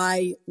do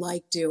I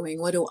like doing?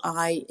 What do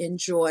I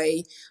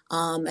enjoy?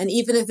 And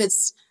even if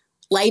it's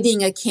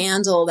lighting a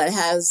candle that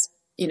has,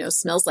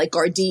 smells like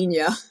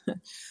gardenia,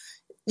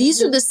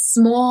 these are the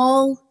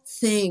small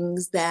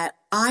things that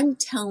I'm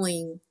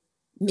telling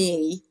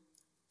me,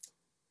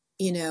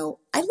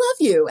 I love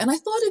you and I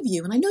thought of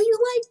you and I know you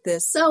like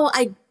this, so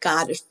I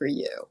got it for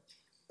you.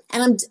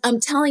 And I'm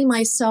telling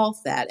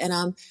myself that, and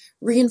I'm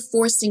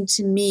reinforcing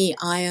to me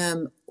I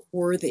am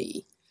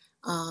worthy.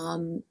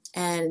 And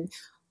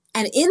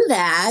in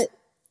that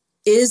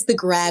is the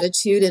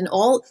gratitude, and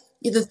all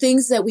the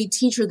things that we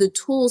teach are the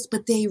tools,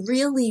 but they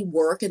really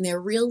work, and they're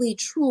really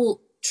true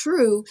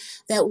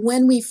that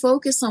when we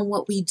focus on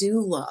what we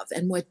do love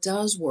and what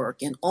does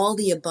work and all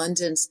the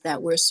abundance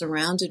that we're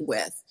surrounded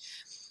with,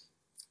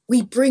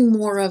 we bring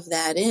more of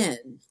that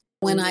in.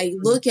 When I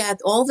look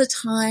at all the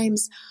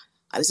times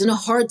I was in a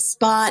hard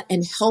spot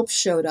and help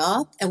showed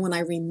up, and when I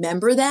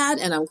remember that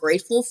and I'm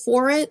grateful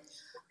for it,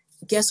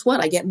 guess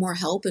what? I get more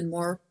help and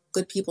more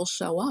good people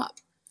show up.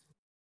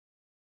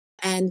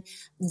 And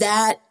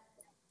that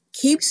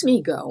keeps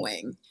me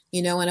going,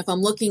 and if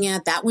I'm looking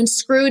at that one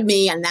screwed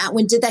me and that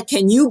one did that,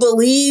 can you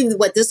believe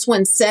what this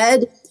one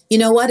said? You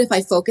know what? If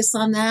I focus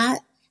on that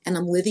and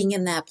I'm living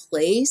in that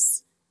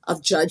place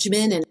of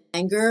judgment and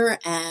anger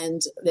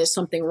and there's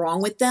something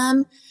wrong with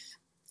them,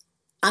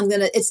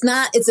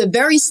 it's a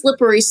very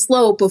slippery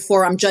slope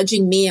before I'm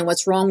judging me and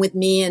what's wrong with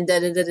me and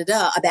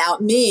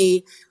about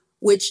me,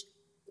 which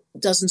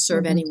doesn't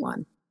serve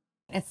anyone.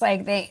 It's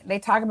like they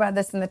talk about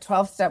this in the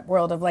 12-step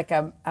world of like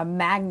a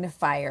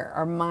magnifier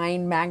or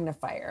mind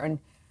magnifier. And,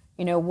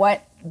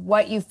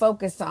 what you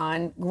focus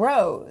on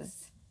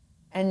grows.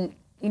 And,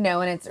 and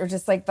it's or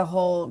just like the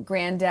whole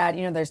granddad,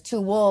 there's two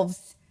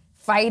wolves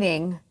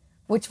fighting.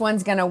 Which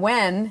one's going to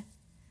win?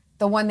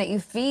 The one that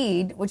you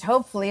feed, which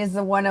hopefully is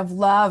the one of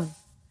love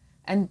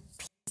and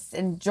peace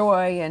and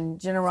joy and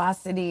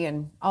generosity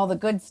and all the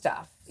good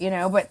stuff,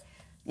 But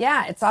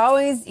yeah, it's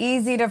always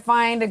easy to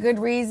find a good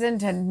reason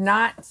to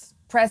not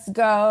press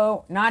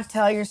go, not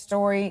tell your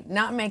story,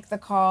 not make the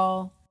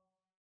call.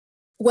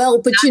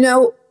 Well, but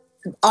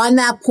on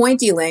that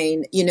point,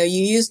 Elaine, you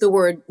use the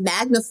word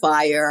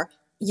magnifier,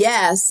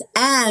 yes,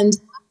 and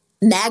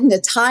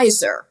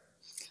magnetizer,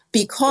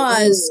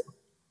 because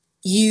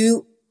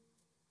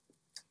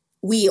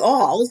we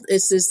all,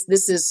 this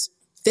is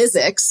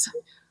physics,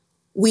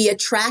 we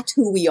attract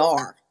who we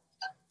are.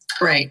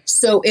 Right.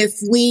 So if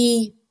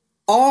we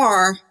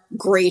are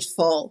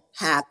grateful,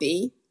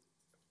 happy,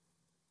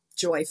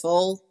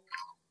 joyful,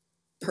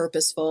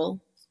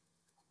 purposeful,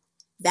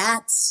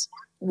 that's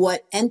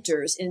what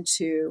enters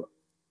into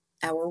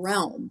our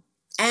realm.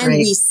 And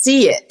we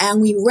see it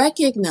and we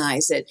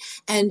recognize it.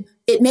 And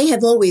it may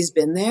have always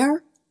been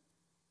there,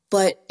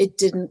 but it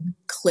didn't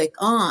click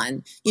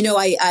on.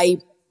 I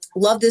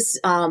love this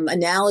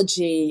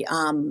analogy.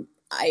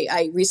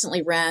 I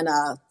recently ran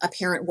a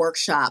parent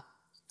workshop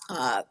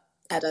at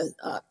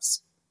a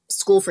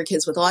school for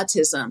kids with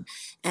autism,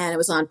 and it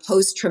was on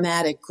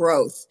post-traumatic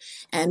growth.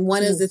 And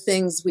one of the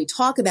things we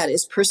talk about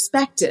is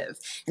perspective,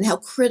 and how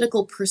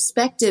critical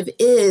perspective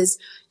is.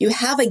 You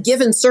have a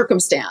given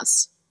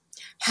circumstance.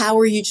 How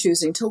are you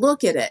choosing to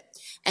look at it?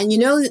 And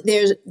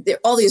there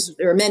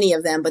are many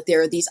of them, but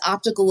there are these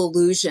optical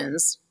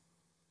illusions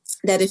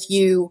that if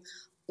you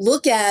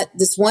look at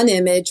this one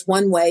image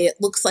one way,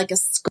 it looks like a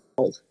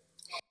skull.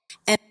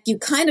 And if you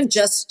kind of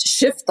just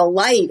shift the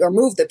light or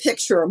move the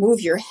picture or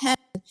move your head,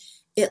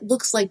 it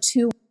looks like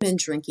two women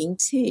drinking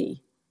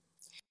tea.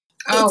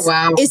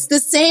 Wow. It's the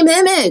same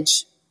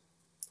image.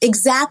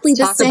 Exactly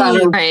the same. Talk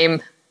about a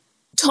frame.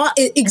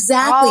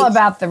 Exactly. All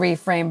about the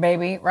reframe,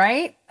 baby,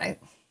 right?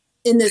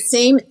 In the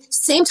same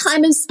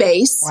time and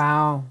space.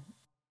 Wow.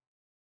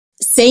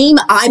 Same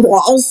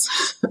eyeballs.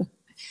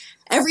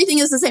 Everything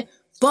is the same.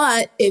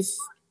 But if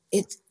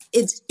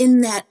it's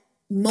in that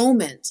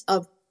moment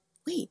of,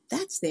 wait,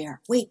 that's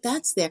there. Wait,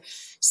 that's there.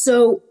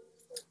 So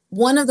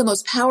one of the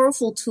most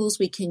powerful tools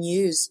we can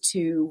use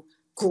to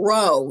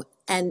grow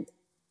and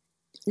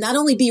not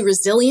only be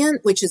resilient,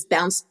 which is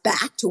bounce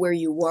back to where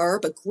you were,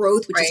 but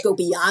growth, which is go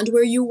beyond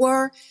where you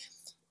were,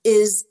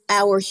 is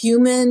our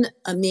human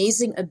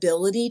amazing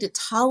ability to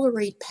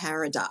tolerate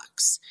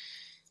paradox.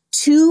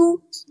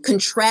 Two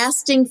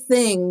contrasting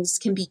things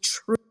can be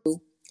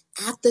true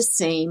at the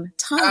same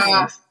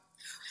time.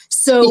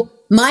 So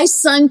my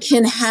son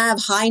can have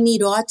high need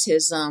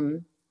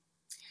autism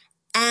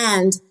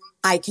and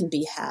I can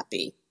be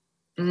happy.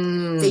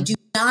 They do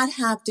not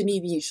have to be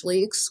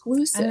mutually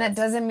exclusive. And that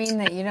doesn't mean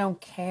that you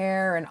don't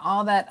care and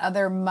all that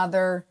other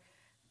mother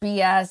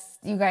BS.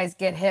 You guys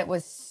get hit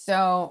with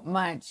so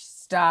much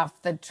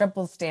stuff, the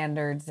triple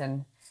standards.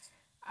 And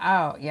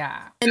Oh,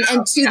 yeah. And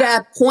to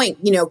that point,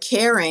 you know,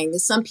 caring,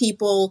 some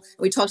people,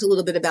 we talked a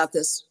little bit about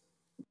this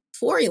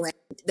before, Elaine,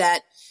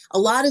 that a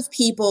lot of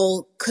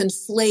people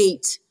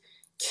conflate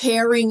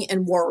caring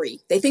and worry.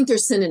 They think they're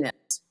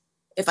synonyms.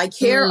 If I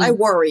care, I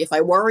worry. If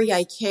I worry,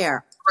 I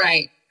care.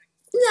 Right.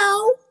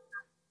 No.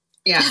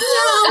 Yeah.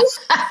 No.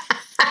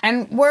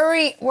 And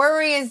worry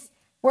is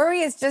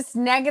just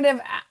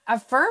negative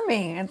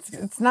affirming.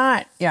 It's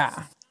not,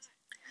 yeah.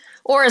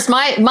 Or as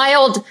my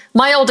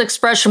old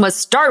expression was,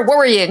 start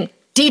worrying,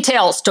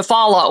 details to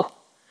follow.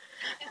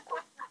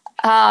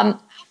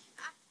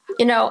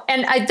 You know,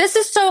 and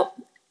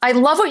I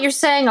love what you're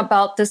saying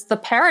about this. The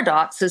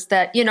paradox is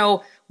that, you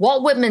know,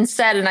 Walt Whitman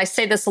said, and I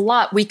say this a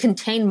lot, we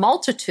contain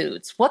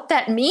multitudes. What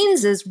that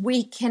means is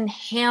we can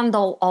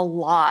handle a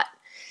lot.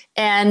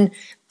 And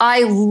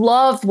I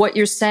love what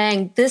you're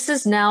saying. This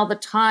is now the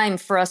time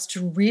for us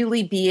to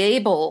really be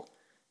able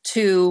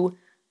to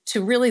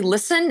really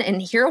listen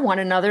and hear one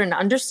another and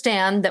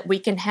understand that we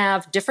can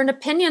have different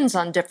opinions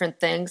on different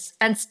things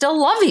and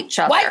still love each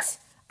other. What?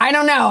 I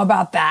don't know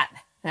about that.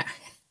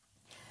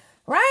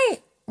 Right.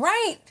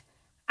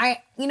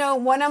 You know,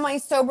 one of my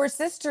sober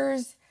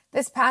sisters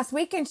this past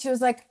weekend, she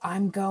was like,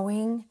 I'm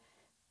going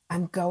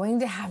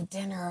to have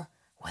dinner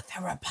with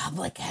a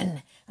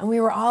Republican. And we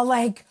were all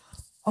like,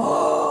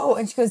 oh,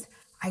 and she goes,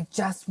 I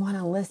just want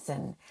to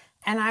listen.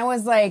 And I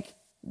was like,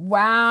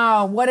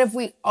 wow, what if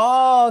we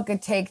all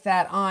could take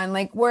that on?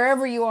 Like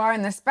wherever you are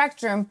in the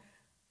spectrum,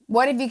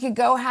 what if you could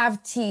go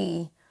have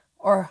tea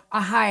or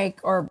a hike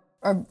or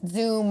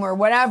Zoom or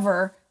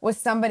whatever with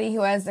somebody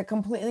who has a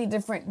completely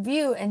different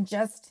view and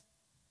just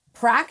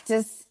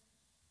practice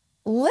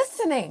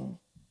listening?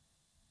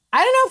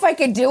 I don't know if I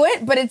could do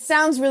it, but it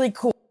sounds really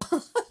cool.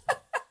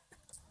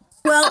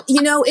 Well,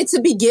 you know, it's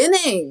a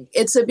beginning.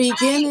 It's a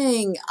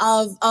beginning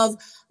of,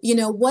 you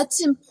know,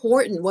 what's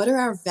important. What are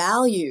our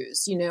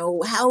values? You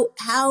know,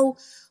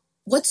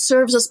 what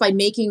serves us by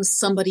making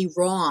somebody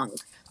wrong?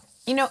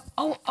 You know,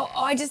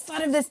 I just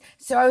thought of this.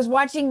 So I was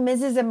watching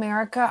Mrs.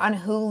 America on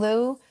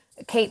Hulu,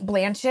 Kate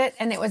Blanchett,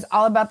 and it was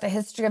all about the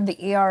history of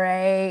the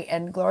ERA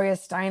and Gloria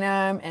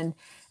Steinem.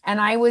 And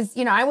I was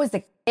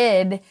a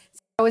kid.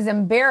 So I was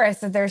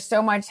embarrassed that there's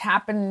so much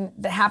happened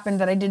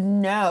that I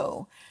didn't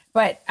know.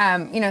 But,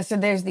 you know, so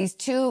there's this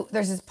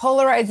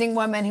polarizing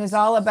woman who's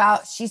all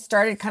about, she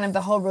started kind of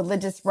the whole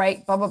religious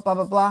right, blah, blah, blah,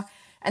 blah, blah.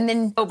 And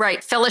then. Oh,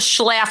 right. Phyllis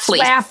Schlafly.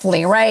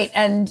 Schlafly, right.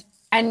 And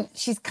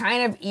she's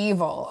kind of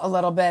evil a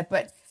little bit,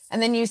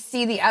 and then you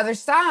see the other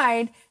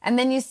side, and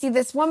then you see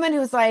this woman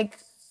who's like,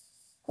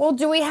 well,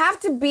 do we have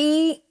to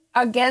be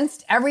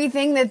against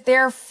everything that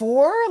they're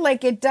for?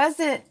 Like, it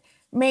doesn't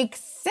make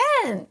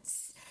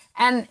sense.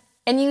 And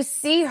you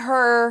see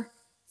her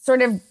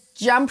sort of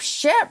jump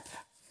ship.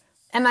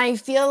 And I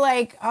feel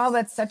like, oh,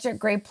 that's such a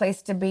great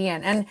place to be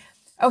in. And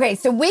okay,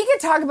 so we could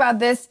talk about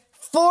this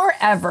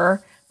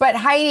forever, but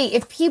Heidi,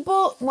 if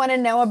people want to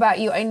know about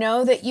you, I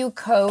know that you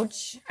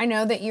coach. I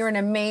know that you're an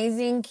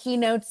amazing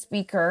keynote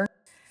speaker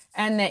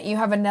and that you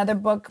have another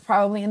book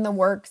probably in the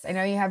works. I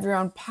know you have your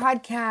own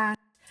podcast.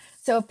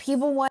 So if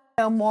people want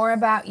to know more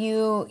about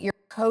you, your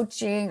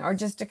coaching, or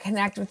just to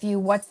connect with you,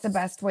 what's the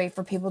best way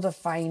for people to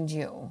find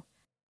you?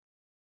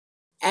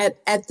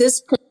 At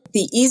this point,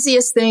 the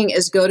easiest thing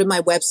is go to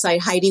my website,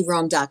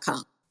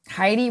 HeidiRome.com.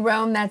 Heidi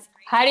Rome, that's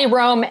Heidi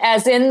Rome,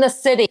 as in the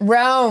city.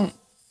 Rome,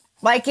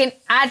 like in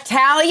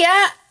Italia,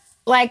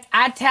 like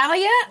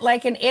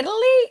in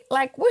Italy,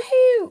 like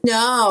woohoo.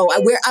 No,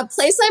 we're a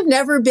place I've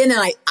never been,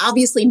 and I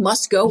obviously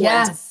must go.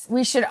 Yes,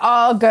 we should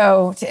all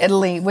go to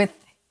Italy with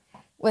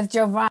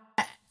Giovanna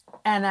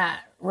and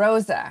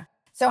Rosa.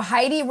 So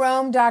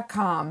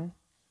HeidiRome.com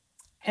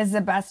is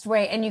the best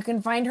way. And you can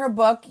find her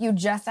book, You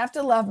Just Have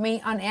to Love Me,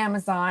 on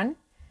Amazon.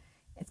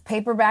 It's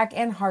paperback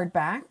and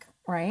hardback,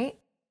 right?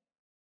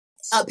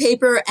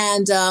 Paper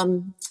and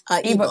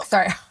ebook.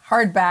 Sorry,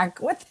 hardback.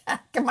 What the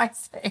heck am I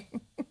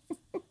saying?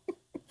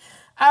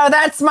 Oh,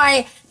 that's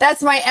my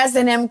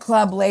S&M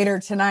club later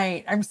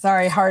tonight. I'm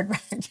sorry,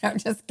 hardback. I'm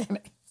just kidding.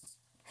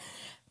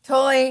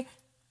 Totally.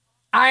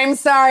 I'm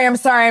sorry.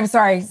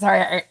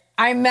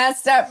 I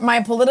messed up.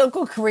 My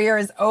political career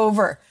is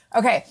over.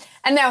 Okay.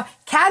 And now,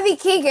 Kathy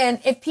Keegan,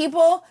 if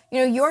people,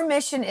 your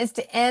mission is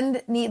to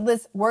end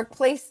needless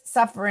workplace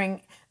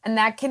suffering. And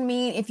that can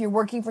mean if you're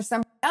working for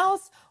somebody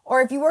else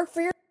or if you work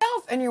for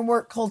yourself and your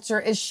work culture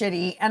is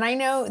shitty. And I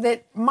know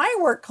that my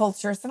work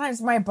culture,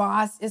 sometimes my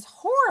boss is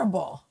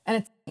horrible and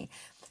it's me.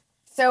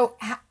 So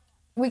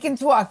we can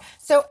talk.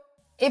 So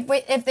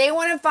if they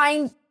want to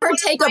find or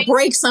take a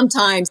break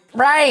sometimes.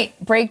 Right.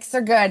 Breaks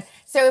are good.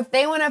 So if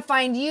they want to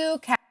find you,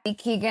 Kathy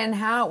Keegan,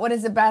 what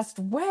is the best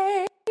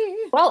way?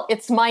 Well,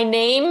 it's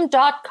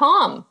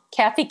myname.com,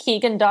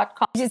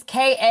 KathyKeegan.com. Which is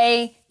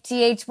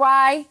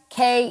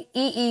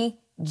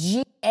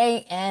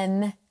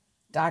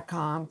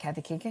KathyKeegan.com,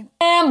 Kathy Keegan.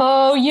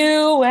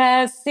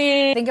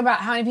 MOUSC. Think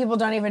about how many people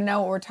don't even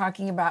know what we're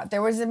talking about.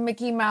 There was a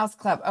Mickey Mouse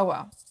Club. Oh,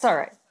 well. It's all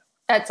right.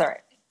 That's all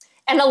right.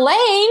 And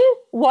Elaine,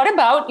 what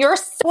about your...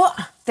 Well,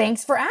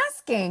 thanks for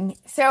asking.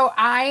 So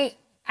I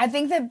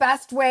think the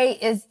best way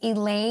is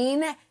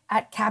Elaine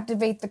at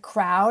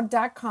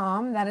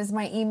captivatethecrowd.com. That is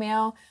my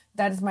email.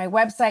 That is my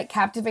website,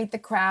 Captivate the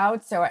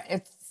Crowd. So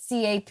it's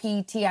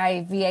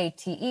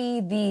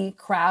CAPTIVATE, the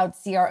crowd,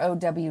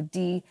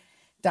 CROWD.com.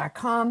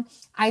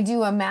 I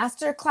do a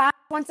master class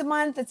once a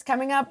month. It's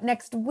coming up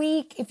next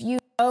week. If you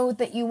know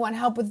that you want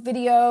help with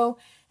video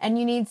and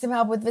you need some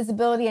help with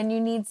visibility and you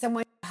need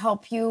someone to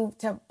help you,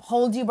 to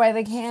hold you by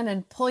the hand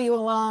and pull you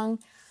along,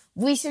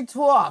 we should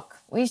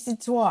talk. We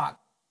should talk.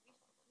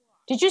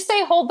 Did you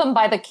say hold them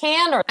by the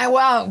can or?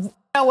 Well,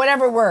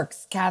 whatever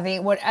works, Kathy.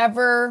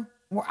 Whatever.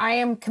 I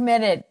am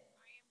committed.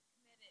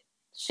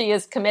 She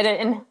is committed.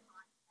 And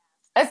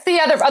that's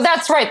the other. Oh,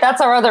 that's right. That's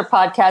our other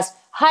podcast.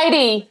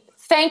 Heidi,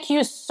 thank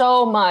you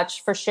so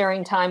much for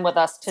sharing time with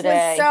us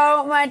today. It was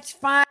so much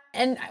fun.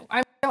 And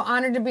I'm so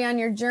honored to be on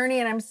your journey.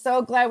 And I'm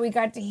so glad we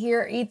got to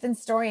hear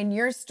Ethan's story and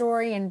your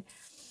story. And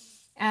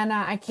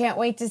I can't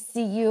wait to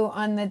see you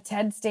on the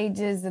TED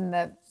stages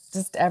and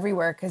just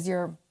everywhere, because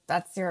you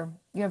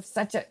have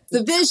such a...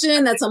 The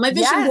vision, that's on my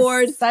vision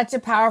board. Such a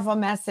powerful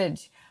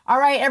message. All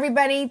right,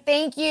 everybody.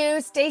 Thank you.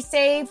 Stay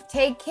safe.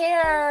 Take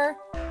care.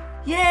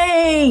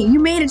 Yay! You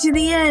made it to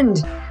the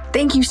end.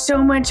 Thank you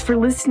so much for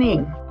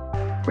listening.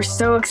 We're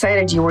so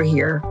excited you were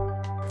here.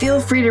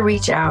 Feel free to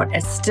reach out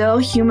at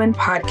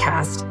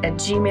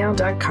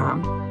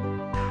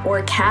stillhumanpodcast@gmail.com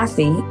or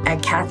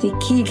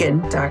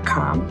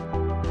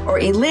Kathy@KathyKeegan.com or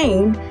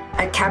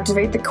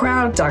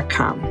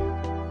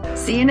Elaine@CaptivateTheCrowd.com.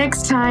 See you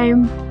next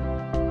time.